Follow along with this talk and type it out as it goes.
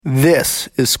This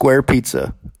is Square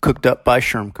Pizza, cooked up by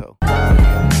Shermco.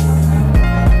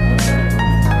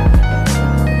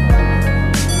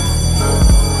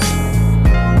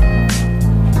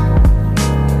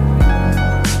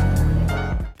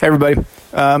 Hey everybody.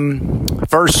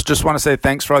 First, just want to say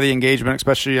thanks for all the engagement,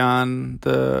 especially on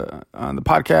the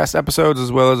podcast episodes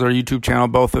as well as our YouTube channel.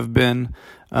 Both have been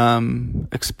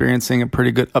experiencing a pretty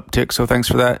good uptick, so thanks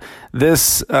for that.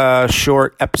 This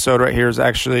short episode right here is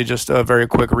actually just a very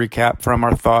quick recap from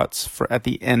our thoughts at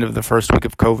the end of the first week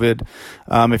of COVID.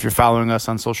 If you're following us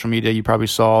on social media, you probably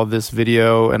saw this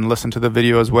video and listened to the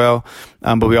video as well,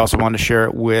 but we also wanted to share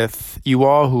it with you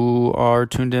all who are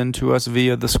tuned in to us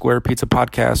via the Square Pizza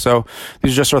podcast. So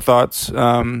these are just our thoughts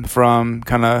from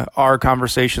kind of our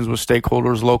conversations with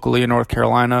stakeholders locally in North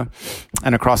Carolina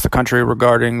and across the country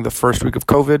regarding the first week of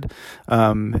COVID.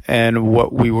 And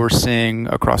what we were seeing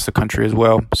across the country as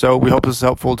well. So we hope this is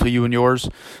helpful to you and yours,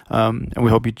 and we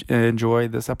hope you enjoy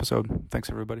this episode. Thanks,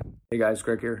 everybody. Hey guys,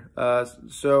 Greg here.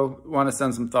 So want to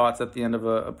send some thoughts at the end of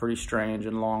a pretty strange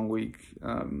and long week,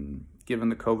 given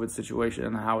the COVID situation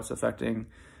and how it's affecting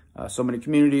so many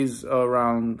communities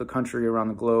around the country, around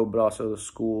the globe, but also the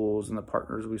schools and the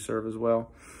partners we serve as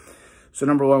well. So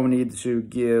number one, we need to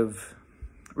give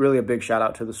really a big shout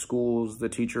out to the schools, the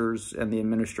teachers, and the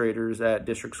administrators at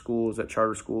district schools, at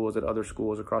charter schools, at other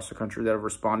schools across the country that have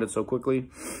responded so quickly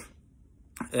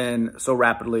and so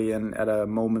rapidly and at a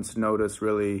moment's notice,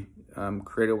 really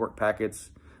created work packets,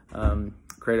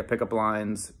 created pickup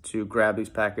lines to grab these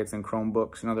packets and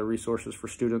Chromebooks and other resources for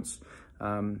students.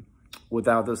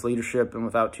 Without this leadership and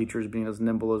without teachers being as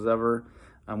nimble as ever,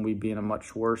 we'd be in a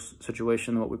much worse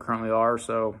situation than what we currently are.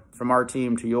 So from our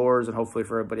team to yours, and hopefully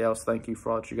for everybody else, thank you for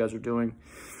all that you guys are doing.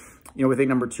 You know, we think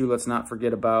number two, let's not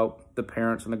forget about the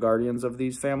parents and the guardians of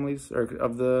these families or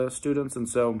of the students. And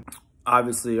so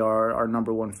obviously our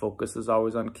number one focus is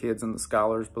always on kids and the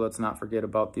scholars, but let's not forget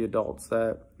about the adults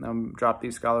that drop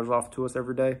these scholars off to us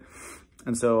every day.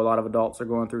 And so a lot of adults are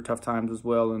going through tough times as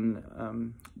well.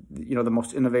 And, you know, the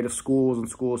most innovative schools and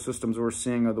school systems we're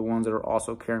seeing are the ones that are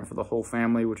also caring for the whole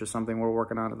family, which is something we're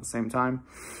working on at the same time.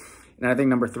 And I think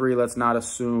number three, let's not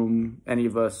assume, any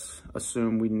of us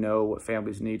assume we know what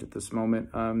families need at this moment.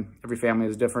 Every family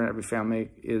is different. Every family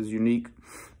is unique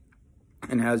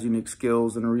and has unique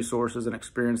skills and resources and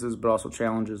experiences, but also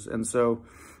challenges. And so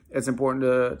it's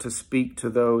important to speak to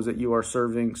those that you are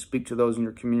serving, speak to those in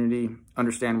your community,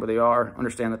 understand where they are,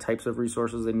 understand the types of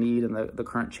resources they need and the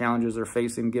current challenges they're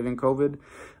facing given COVID.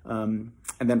 And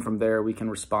then from there, we can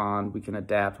respond, we can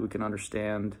adapt, we can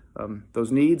understand those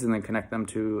needs and then connect them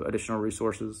to additional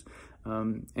resources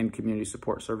and community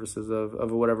support services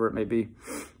of whatever it may be.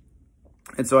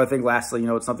 And so I think lastly, you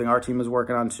know, it's something our team is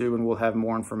working on too, and we'll have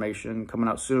more information coming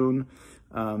out soon.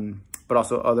 But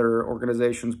also other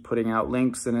organizations putting out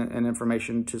links and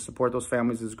information to support those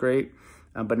families is great.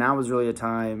 But now is really a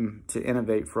time to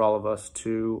innovate for all of us,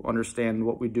 to understand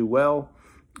what we do well,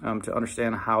 to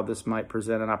understand how this might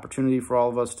present an opportunity for all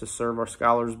of us to serve our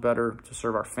scholars better, to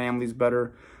serve our families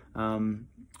better, and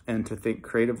to think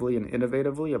creatively and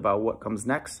innovatively about what comes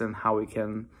next and how we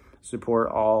can support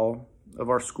all of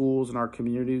our schools and our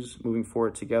communities moving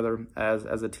forward together as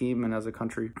a team and as a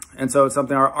country. And so it's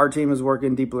something our team is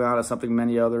working deeply on. It's something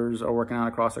many others are working on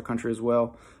across the country as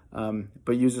well.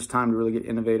 But use this time to really get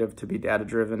innovative, to be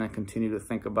data-driven, and continue to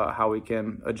think about how we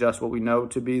can adjust what we know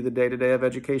to be the day-to-day of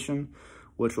education,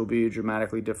 which will be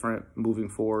dramatically different moving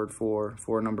forward for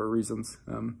a number of reasons.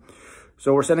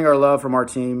 So we're sending our love from our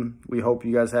team. We hope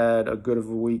you guys had as good of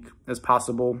a week as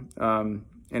possible. And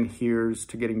here's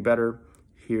to getting better.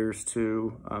 Here's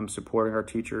to supporting our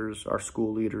teachers, our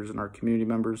school leaders, and our community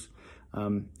members.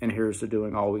 And here's to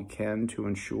doing all we can to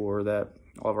ensure that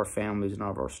all of our families and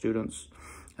all of our students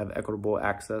have equitable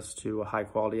access to a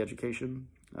high-quality education,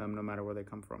 no matter where they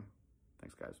come from.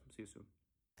 Thanks, guys. See you soon.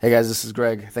 Hey, guys, this is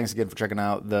Greg. Thanks again for checking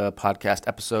out the podcast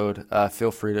episode.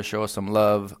 Feel free to show us some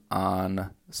love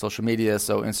on social media,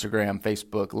 so Instagram,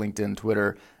 Facebook, LinkedIn,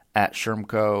 Twitter, at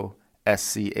Shermco,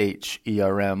 SCHERMCO,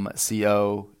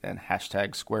 and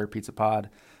hashtag Square Pizza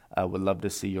Pod. Would love to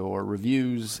see your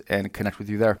reviews and connect with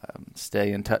you there.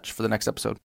 Stay in touch for the next episode.